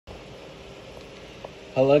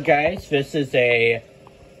Hello guys, this is a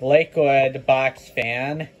Lakewood box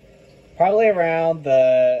fan, probably around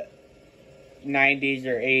the 90s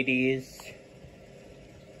or 80s.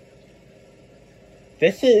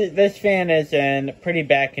 This fan is in pretty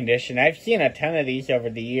bad condition. I've seen a ton of these over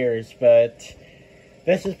the years, but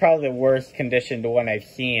this is probably the worst conditioned one I've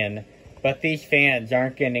seen. But these fans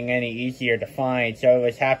aren't getting any easier to find, so I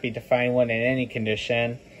was happy to find one in any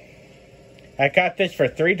condition. I got this for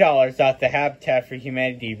 $3 off the Habitat for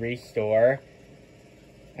Humanity Restore.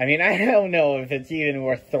 I mean, I don't know if it's even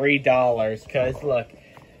worth $3, because look,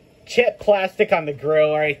 chipped plastic on the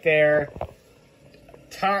grill right there,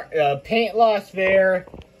 paint loss there,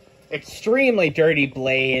 extremely dirty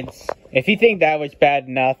blades. If you think that was bad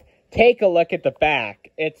enough, take a look at the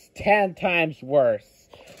back. It's 10 times worse.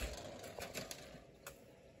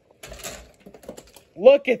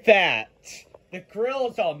 Look at that. The grill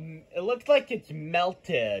is all, it looks like it's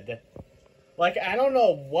melted. Like, I don't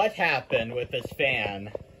know what happened with this fan.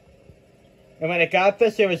 And when I got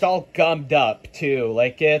this, it was all gummed up, too.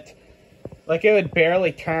 Like it would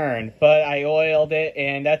barely turn, but I oiled it,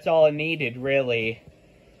 and that's all it needed, really.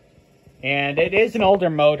 And it is an older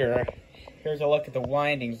motor. Here's a look at the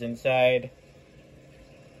windings inside.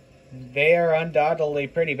 They are undoubtedly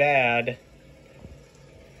pretty bad.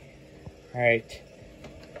 Alright.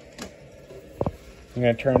 I'm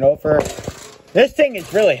going to turn it over. This thing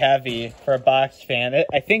is really heavy for a box fan.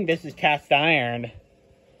 I think this is cast iron.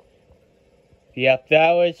 Yep,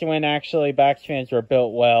 that was when actually box fans were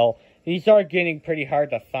built well. These are getting pretty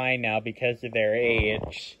hard to find now because of their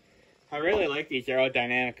age. I really like these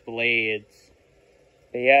aerodynamic blades.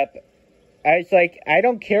 But yep, I was like, I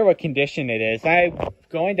don't care what condition it is. I'm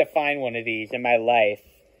going to find one of these in my life.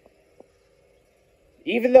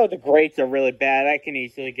 Even though the grates are really bad, I can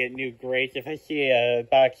easily get new grates. If I see a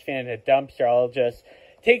box fan in a dumpster, I'll just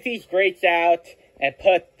take these grates out and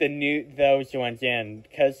put those ones in,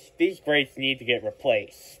 because these grates need to get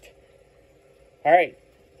replaced. Alright,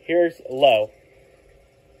 here's low.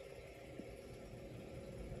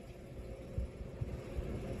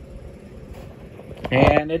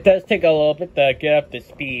 And it does take a little bit to get up to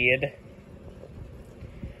speed.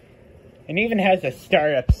 It even has a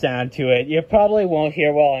startup sound to it. You probably won't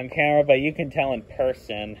hear well on camera, but you can tell in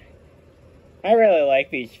person. I really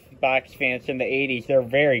like these box fans from the 80s. They're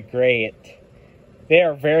very great. They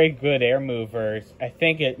are very good air movers. I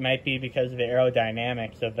think it might be because of the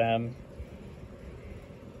aerodynamics of them.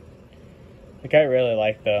 Like, I really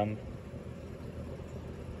like them.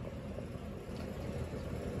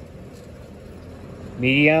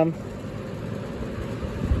 Medium.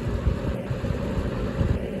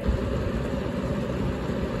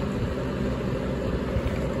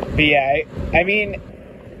 But yeah, I mean,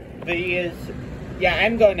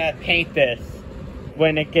 I'm going to paint this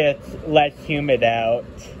when it gets less humid out.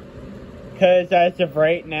 Because as of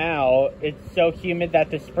right now, it's so humid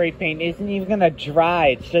that the spray paint isn't even going to dry.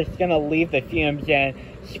 It's just going to leave the fumes in.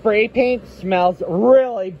 Spray paint smells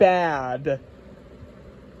really bad.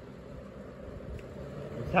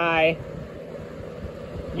 It's high.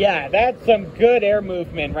 Yeah, that's some good air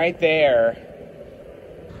movement right there.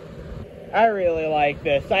 I really like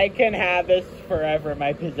this. I can have this forever in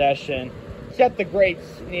my possession. Except the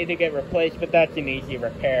grates need to get replaced, but that's an easy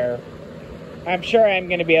repair. I'm sure I'm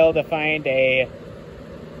going to be able to find a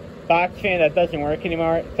box fan that doesn't work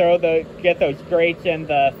anymore. Get those grates in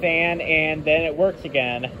the fan, and then it works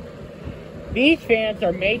again. These fans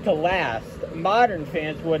are made to last. Modern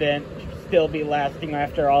fans wouldn't still be lasting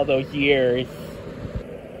after all those years.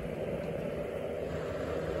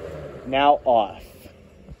 Now off.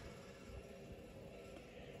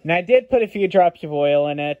 And I did put a few drops of oil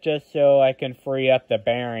in it just so I can free up the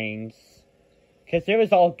bearings. Because it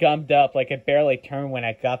was all gummed up, like it barely turned when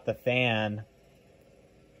I got the fan.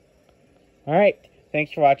 Alright,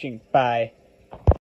 thanks for watching. Bye.